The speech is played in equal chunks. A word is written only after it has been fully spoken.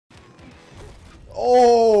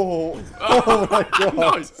Oh! Oh my god!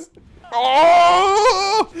 Nice.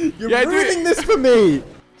 Oh! You're ruining this for me!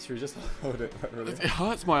 Should we just hold it? Really? It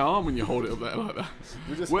hurts my arm when you hold it up there like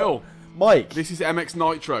that. Will, Mike. This is MX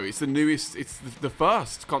Nitro. It's the newest. It's the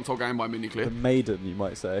first console game by Miniclip. The maiden, you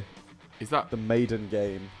might say. Is that the maiden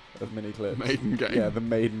game of Miniclip? Maiden game. Yeah, the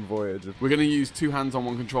maiden voyage. We're gonna use 2 hands on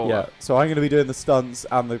one controller. Yeah. So I'm gonna be doing the stunts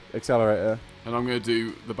and the accelerator. And I'm gonna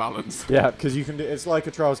do the balance. Yeah, because you can do. It's like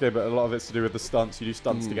a Trials game, but a lot of it's to do with the stunts. You do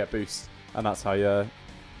stunts to get boosts, and that's how you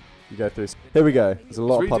go through. Here we go. There's a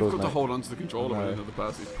lot of puddles. It's really difficult mate. to hold onto the controller when another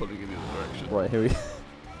person is pulling in the other direction. Right, here we go.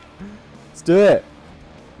 Let's do it.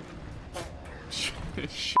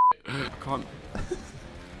 Shit. I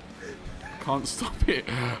can't stop it.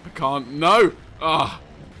 I can't. No. Ah.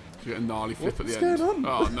 You get a gnarly flip at the end. What's going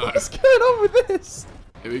on? Oh no. What's going on with this?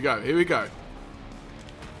 Here we go. Here we go.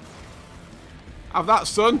 Have that,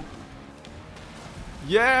 son.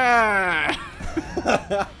 Yeah.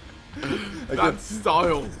 That's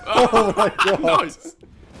style. Oh my god. Nice.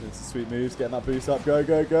 It's a sweet moves. Getting that boost up. Go,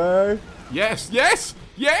 go, go. Yes. Yes.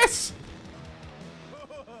 Yes.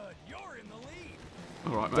 You're in the lead.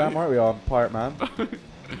 All right, mate. Damn right we are, Pirate Man.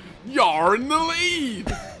 You're in the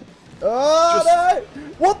lead. Oh no!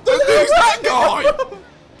 What the hell? Who's that guy?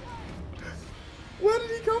 Where did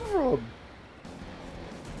he come from?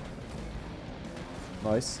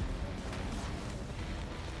 Nice.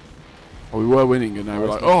 Oh, we were winning, and now we're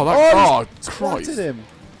like, oh, that. Oh, Christ! Splatted him.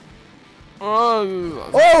 Oh,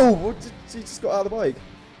 Oh! What did, he just got out of the bike.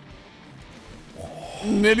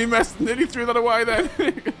 nearly threw that away then.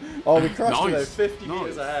 Oh, we crushed it though. Nice. 50 Nice.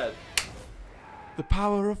 meters ahead. The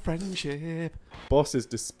power of friendship. Bosses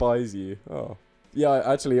despise you. Oh. Yeah,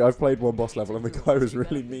 actually, I've played one boss level and the guy was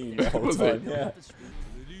really mean the whole Was time. he? Yeah.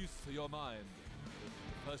 Release your mind.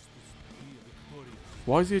 First be victorious.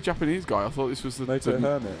 Why is he a Japanese guy? I thought this was the Moto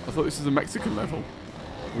Hermit. I thought this was a Mexican level.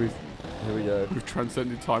 Here we go. We've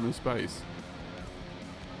transcended time and space.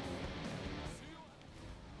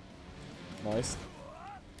 Nice.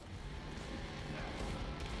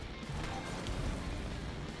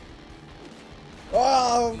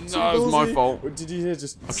 Oh, No, it was my fault. Did you hear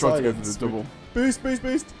just I tried to go for the silence? double. Boost, boost,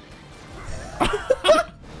 boost.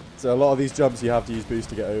 So a lot of these jumps you have to use boost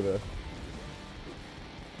to get over.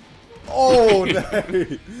 Oh no!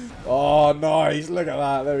 Oh nice! Look at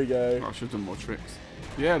that. There we go. I should have done more tricks.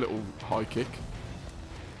 Yeah, little high kick.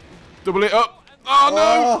 Double it up. Oh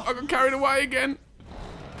no! I got carried away again.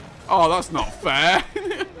 Oh, that's not fair.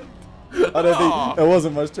 I don't think there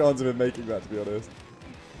wasn't much chance of him making that, to be honest.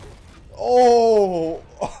 Oh!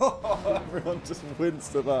 Everyone just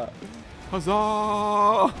winced at that. Huzzah!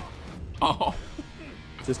 Oh.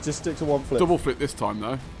 Just stick to one flip. Double flip this time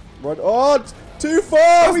though. Right. Oh, too far!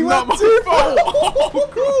 That's We not went my too far!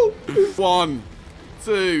 fault. Oh, 1,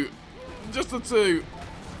 2, just a 2.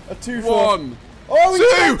 A 2 for 1, Oh, we 2.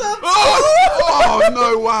 got that! Oh,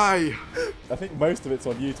 no way! I think most of it's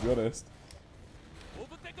on you, to be honest.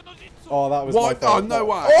 Oh, that was What? my fault. Oh, no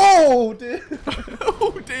way! Oh dear!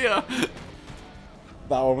 Oh dear!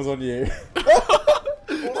 That one was on you.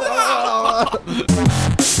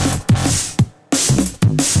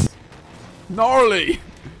 Gnarly!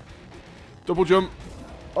 Double jump.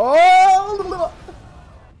 Oh!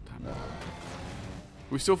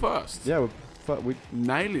 We still first? Yeah, we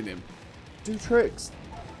Nailing him. do tricks.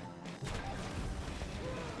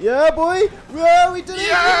 Yeah, boy! Yeah, we did it!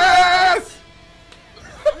 Yes!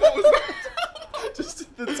 What was that?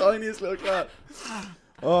 Just the tiniest little cat.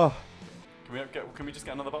 Oh. Can we just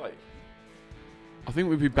get another bike? I think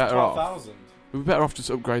we'd be better off. 12,000. We'd be better off just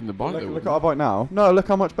upgrading the bike. Look at our bike now. No, look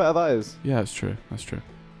how much better that is. Yeah, that's true. That's true.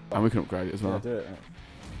 And we can upgrade it as well. Yeah, do it.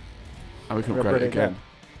 And we can We're upgrade it upgrading again.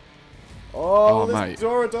 Oh, Oh, this mate.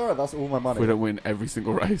 Dora. That's all my If money. we don't win every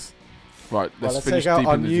single race. Right, let's finish take out deep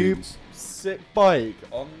our in the new dunes. sick bike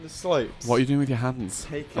on the slopes. What are you doing with your hands?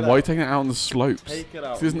 Take it And why are you out. taking it out on the slopes? Take it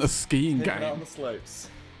out. This isn't a skiing Take it out on game. the slopes.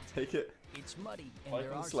 Take it. It's muddy and Bike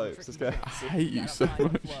there on are the some slopes. Let's tricky go. I hate you so Gotta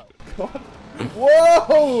find much. the flow. God. Whoa!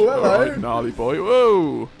 Hello. Alright, gnarly boy.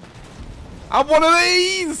 Whoa! Have one of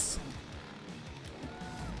these!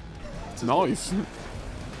 It's nice.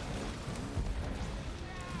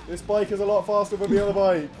 This bike is a lot faster than the other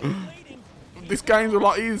bike. This game's a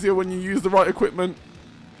lot easier when you use the right equipment.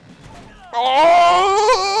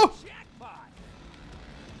 Oh!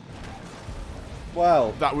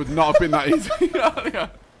 Well, That would not have been that easy. Yeah.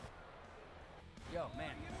 Yo, man,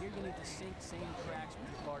 you're gonna need to sync same tracks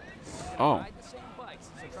with your partner. Oh. Ride the same bikes,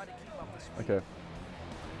 so try to keep up the speed. okay.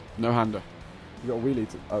 No hander. You got a wheelie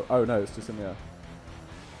to. Oh no, it's just in the air.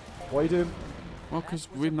 What are you doing? Well, because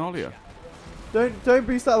we're gnarlier. Don't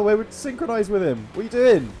boost out of the way. We're synchronized with him. What are you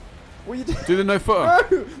doing? What are you doing? Do the no footer.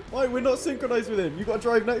 No! Why? We're not synchronized with him. You got to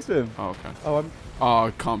drive next to him. Oh, okay. Oh, I'm. Oh,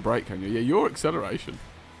 I can't brake, can you? Yeah, your acceleration.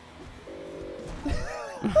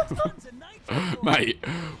 Mate,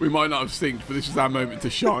 we might not have synced, but this is our moment to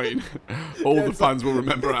shine. All the fans will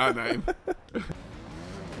remember our name.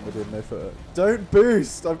 We're doing no footer. Don't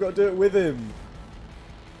boost! I've got to do it with him.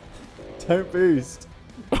 Don't boost.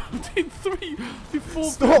 Did 3, did 4.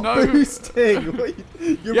 Stop no. boosting!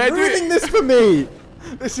 You're Yeah, do ruining it. this for me!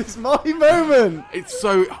 This is my moment! It's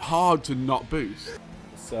so hard to not boost.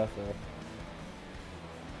 Surfer.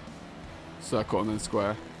 Circle and then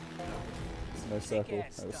square. It's no circle.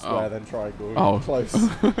 It was square, then triangle. Oh. Close.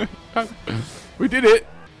 We did it.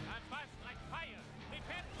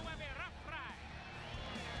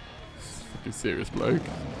 Fucking serious bloke.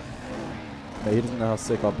 No, he doesn't know how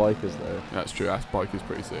sick our bike is, though. That's true. Our bike is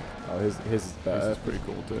pretty sick. Oh, his is better. This is pretty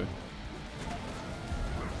cool too.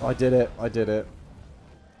 I did it. I did it.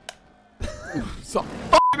 Stop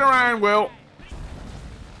f***ing around, Will.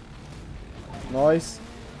 Nice.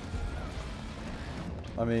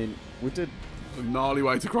 I mean, we did. A gnarly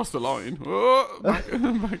way to cross the line. Oh, back,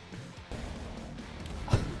 back.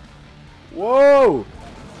 Whoa!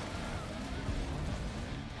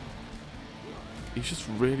 He's just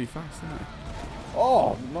really fast, isn't he?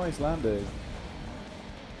 Oh, nice landing.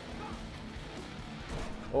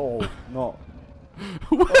 Oh, not.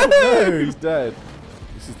 Oh no, he's dead.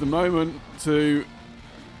 This is the moment to...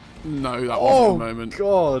 No, that Oh, wasn't the moment.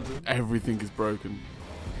 God. Everything is broken.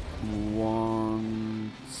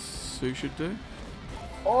 1, 2 should do.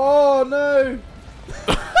 Oh, no.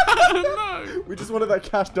 No! We just wanted that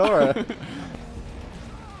cash Dora.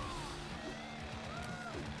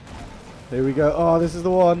 Here we go. Oh, this is the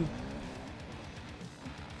one.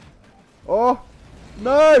 Oh,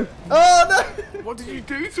 no. Oh, no. What did you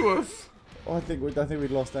do to us? Oh, I think we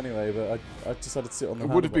lost anyway, but I decided to sit on the It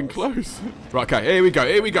would have been handlebars. close. Right, okay, here we go,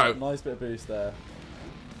 here we go. Nice bit of boost there.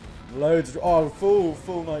 Loads of... Oh,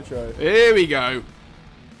 full nitro. Here we go.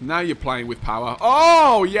 Now you're playing with power.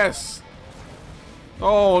 Oh, yes.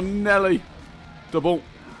 Oh, Nelly. Double.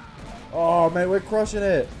 Oh, mate, we're crushing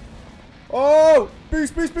it. Oh,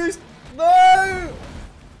 boost, boost, boost. No.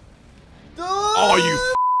 Oh, you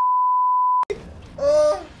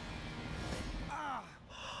Oh.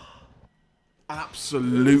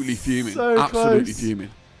 absolutely fuming. So Absolutely close. fuming.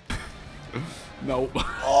 No.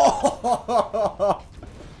 Oh.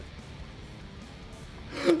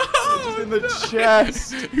 Just in the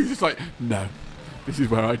chest. He was just like, no, this is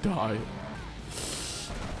where I die.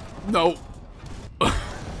 No.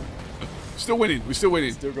 Still winning. We're still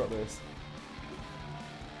winning. Still got this.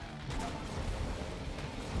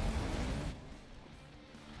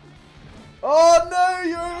 Oh no,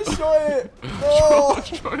 you overshot it. Oh.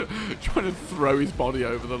 trying to throw his body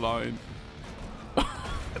over the line.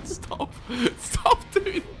 Stop. Stop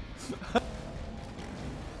doing.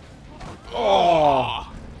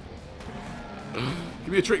 Oh. Give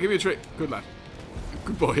me a trick. Give me a trick. Good lad.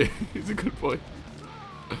 Good boy. He's a good boy.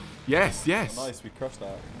 Yes, yes. Oh, nice, we crushed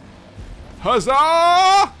that.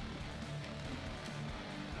 Huzzah!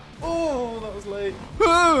 Oh, that was late.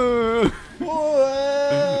 Ah.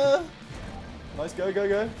 Oh, nice, go, go,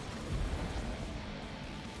 go.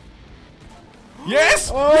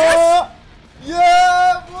 Yes! Oh, Yes!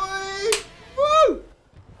 yeah, boy! Woo!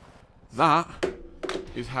 That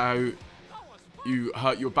is how you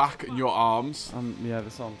hurt your back and your arms. Yeah, the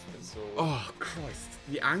song's a bit sore. Oh, Christ.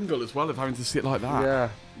 The angle as well of having to sit like that. Yeah,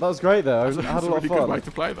 that was great though. I That's had a a lot really of fun. good way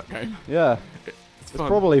to play that game. Yeah, It's it's fun.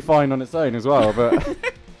 probably fine on its own as well, but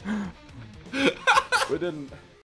we didn't.